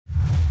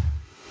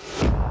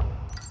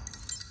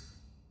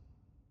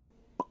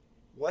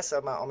What's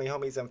up, my Omi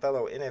homies and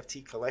fellow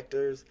NFT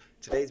collectors?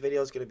 Today's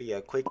video is going to be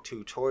a quick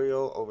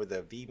tutorial over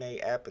the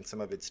Vemate app and some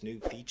of its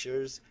new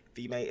features.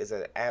 Vemate is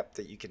an app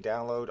that you can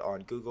download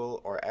on Google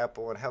or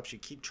Apple and helps you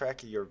keep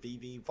track of your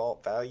VeVe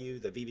vault value,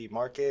 the VeVe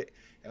market,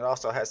 and it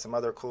also has some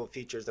other cool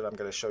features that I'm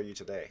going to show you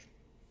today.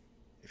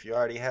 If you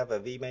already have a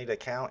Vemate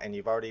account and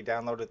you've already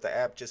downloaded the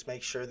app, just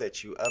make sure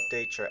that you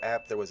update your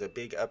app. There was a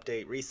big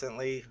update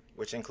recently,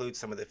 which includes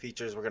some of the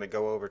features we're going to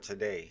go over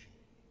today.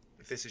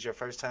 If this is your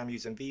first time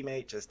using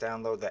Vemate, just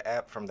download the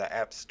app from the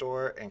App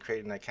Store and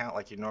create an account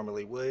like you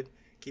normally would.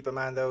 Keep in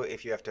mind though,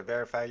 if you have to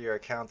verify your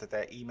account,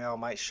 that email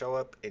might show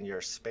up in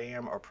your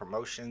spam or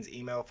promotions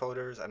email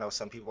folders. I know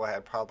some people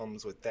had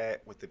problems with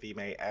that with the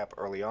Vemate app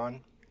early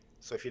on.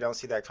 So if you don't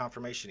see that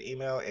confirmation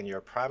email in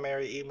your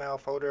primary email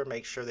folder,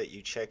 make sure that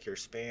you check your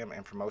spam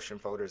and promotion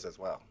folders as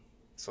well.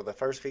 So the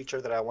first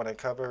feature that I want to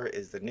cover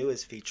is the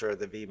newest feature of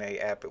the Vemate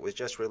app. It was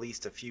just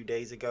released a few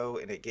days ago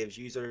and it gives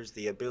users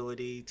the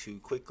ability to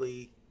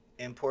quickly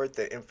import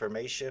the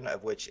information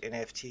of which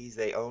NFTs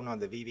they own on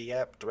the VeVe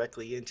app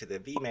directly into the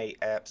Vemate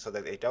app so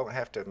that they don't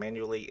have to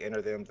manually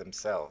enter them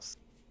themselves.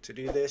 To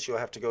do this, you'll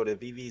have to go to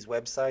VeVe's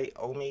website,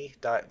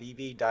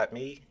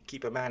 omi.veve.me.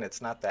 Keep in mind,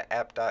 it's not the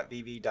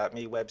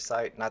app.veve.me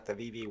website, not the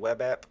VeVe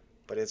web app,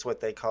 but it's what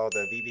they call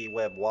the VeVe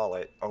web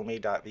wallet,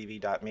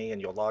 omi.veve.me, and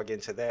you'll log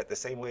into that the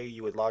same way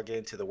you would log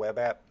into the web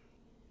app.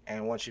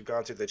 And once you've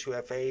gone through the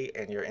 2FA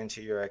and you're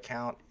into your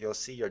account, you'll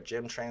see your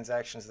gem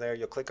transactions there.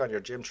 You'll click on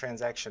your gem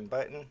transaction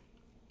button,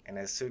 and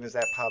as soon as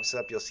that pops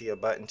up, you'll see a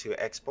button to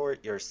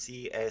export your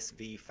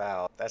CSV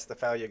file. That's the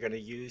file you're going to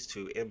use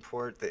to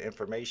import the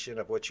information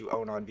of what you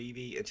own on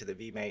VeVe into the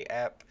Vemate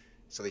app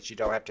so that you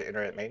don't have to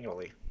enter it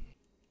manually.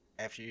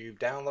 After you've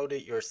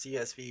downloaded your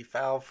CSV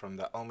file from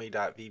the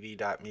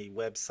omi.veve.me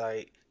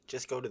website,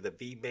 just go to the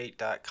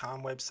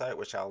vemate.com website,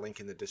 which I'll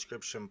link in the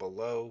description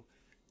below.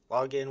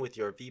 Log in with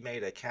your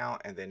Vemate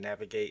account and then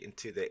navigate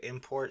into the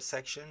import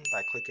section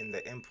by clicking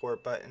the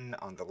import button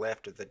on the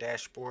left of the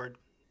dashboard.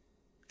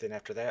 Then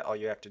after that, all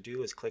you have to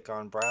do is click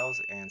on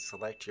browse and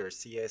select your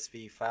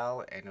CSV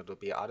file and it'll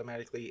be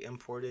automatically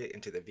imported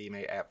into the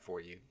Vemate app for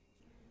you.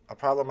 A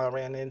problem I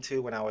ran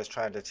into when I was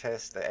trying to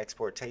test the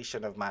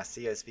exportation of my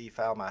CSV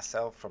file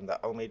myself from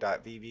the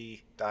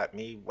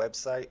omi.veve.me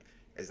website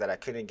is that I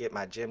couldn't get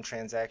my gem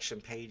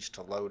transaction page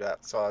to load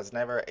up. So I was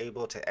never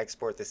able to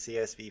export the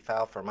CSV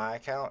file for my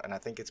account, and I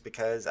think it's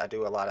because I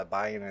do a lot of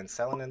buying and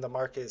selling in the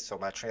market, so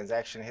my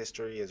transaction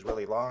history is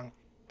really long.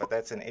 But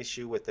that's an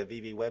issue with the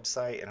VeVe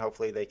website, and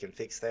hopefully they can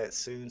fix that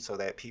soon so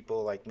that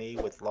people like me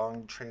with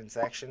long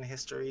transaction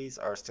histories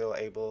are still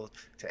able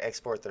to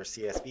export their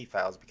CSV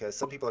files, because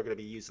some people are going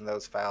to be using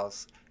those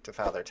files to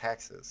file their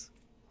taxes.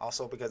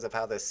 Also, because of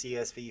how the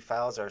CSV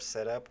files are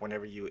set up,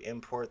 whenever you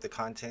import the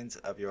contents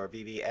of your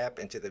VeVe app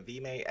into the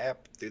Vemate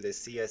app through the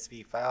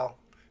CSV file,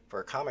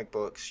 for comic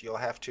books, you'll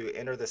have to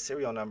enter the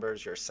serial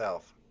numbers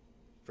yourself.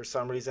 For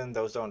some reason,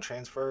 those don't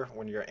transfer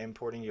when you're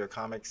importing your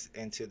comics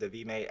into the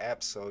Vemate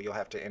app, so you'll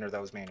have to enter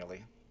those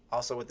manually.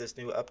 Also, with this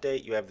new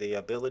update, you have the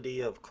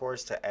ability, of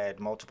course, to add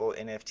multiple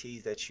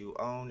NFTs that you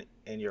own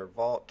in your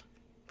vault.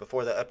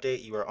 Before the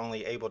update, you were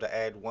only able to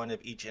add one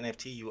of each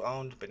NFT you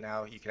owned, but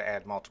now you can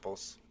add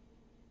multiples.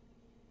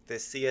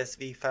 This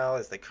CSV file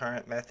is the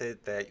current method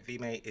that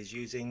Vemate is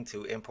using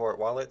to import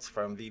wallets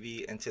from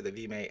VeVe into the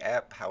Vemate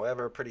app.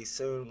 However, pretty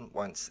soon,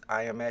 once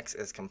IMX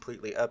is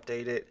completely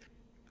updated,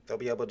 they'll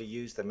be able to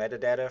use the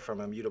metadata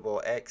from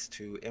Immutable X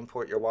to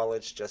import your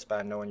wallets just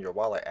by knowing your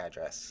wallet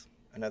address.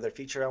 Another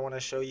feature I want to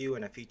show you,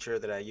 and a feature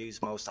that I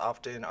use most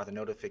often, are the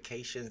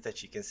notifications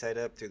that you can set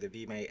up through the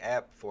Vemate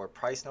app for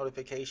price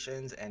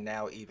notifications and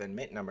now even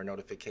mint number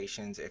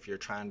notifications if you're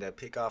trying to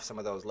pick off some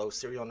of those low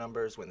serial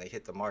numbers when they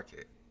hit the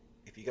market.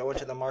 If you go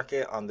into the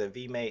market on the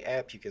Vemate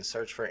app, you can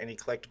search for any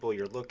collectible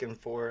you're looking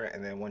for,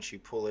 and then once you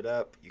pull it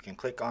up, you can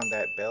click on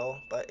that bell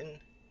button,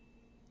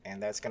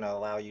 and that's going to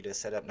allow you to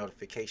set up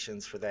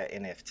notifications for that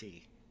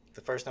NFT.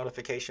 The first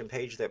notification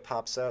page that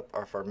pops up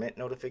are for mint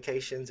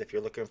notifications if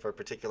you're looking for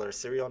particular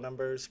serial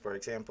numbers. For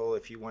example,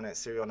 if you wanted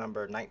serial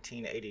number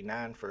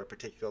 1989 for a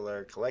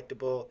particular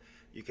collectible,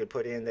 you could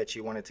put in that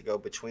you wanted to go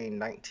between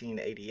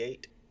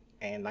 1988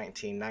 and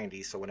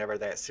 1990. So whenever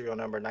that serial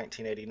number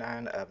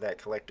 1989 of that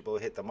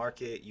collectible hit the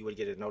market, you would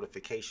get a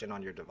notification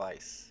on your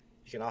device.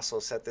 You can also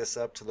set this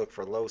up to look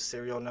for low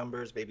serial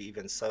numbers, maybe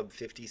even sub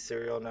 50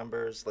 serial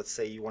numbers. Let's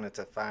say you wanted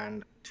to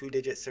find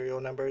 2-digit serial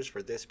numbers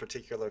for this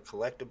particular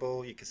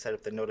collectible. You can set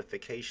up the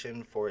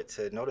notification for it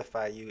to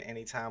notify you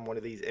anytime one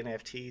of these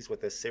NFTs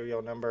with a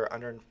serial number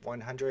under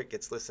 100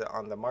 gets listed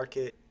on the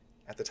market.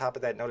 At the top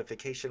of that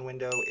notification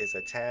window is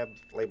a tab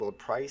labeled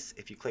price.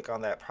 If you click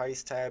on that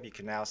price tab, you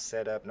can now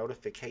set up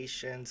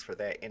notifications for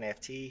that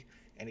NFT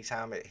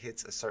anytime it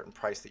hits a certain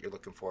price that you're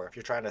looking for. If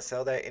you're trying to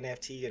sell that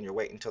NFT and you're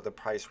waiting until the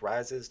price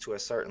rises to a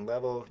certain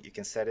level, you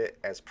can set it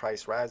as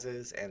price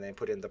rises and then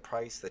put in the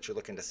price that you're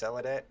looking to sell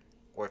it at.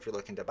 Or if you're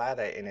looking to buy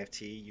that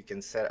NFT, you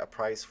can set a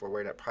price for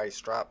where that price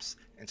drops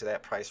into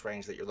that price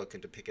range that you're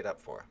looking to pick it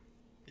up for.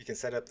 You can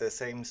set up the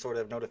same sort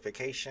of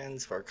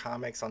notifications for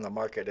comics on the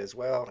market as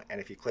well. And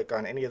if you click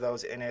on any of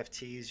those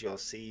NFTs, you'll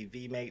see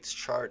Vemate's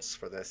charts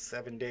for the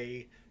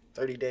 7-day,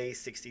 30-day,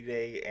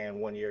 60-day, and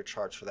 1-year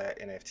charts for that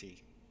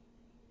NFT.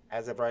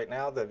 As of right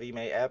now, the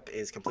Vemate app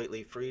is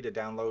completely free to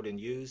download and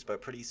use,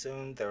 but pretty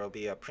soon there will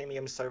be a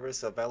premium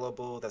service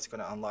available that's going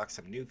to unlock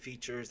some new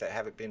features that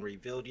haven't been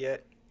revealed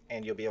yet,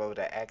 and you'll be able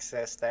to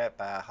access that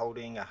by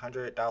holding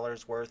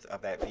 $100 worth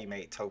of that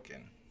Vemate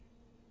token.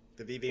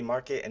 The VeVe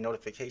market and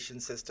notification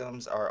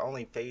systems are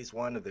only phase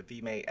 1 of the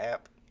Vemate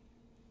app.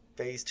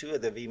 Phase 2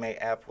 of the Vemate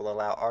app will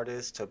allow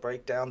artists to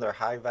break down their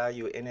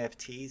high-value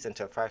NFTs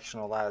into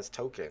fractionalized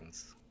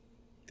tokens.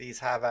 These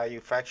high-value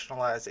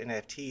fractionalized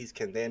NFTs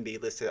can then be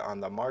listed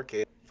on the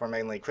market for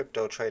mainly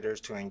crypto traders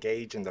to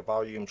engage in the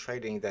volume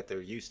trading that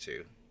they're used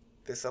to.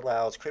 This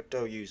allows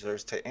crypto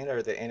users to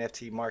enter the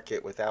NFT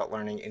market without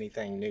learning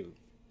anything new.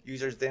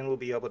 Users then will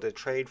be able to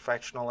trade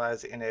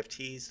fractionalized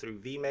NFTs through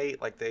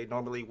Vemate like they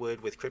normally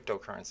would with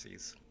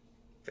cryptocurrencies.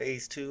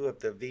 Phase 2 of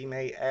the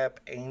Vemate app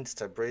aims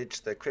to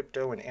bridge the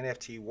crypto and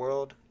NFT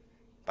world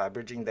by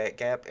bridging that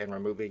gap and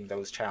removing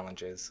those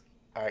challenges.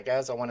 Alright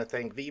guys, I want to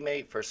thank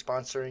Vemate for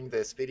sponsoring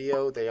this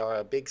video. They are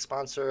a big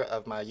sponsor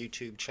of my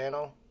YouTube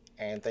channel.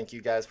 And thank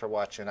you guys for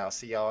watching. I'll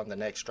see y'all in the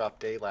next Drop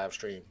Day live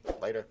stream.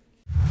 Later.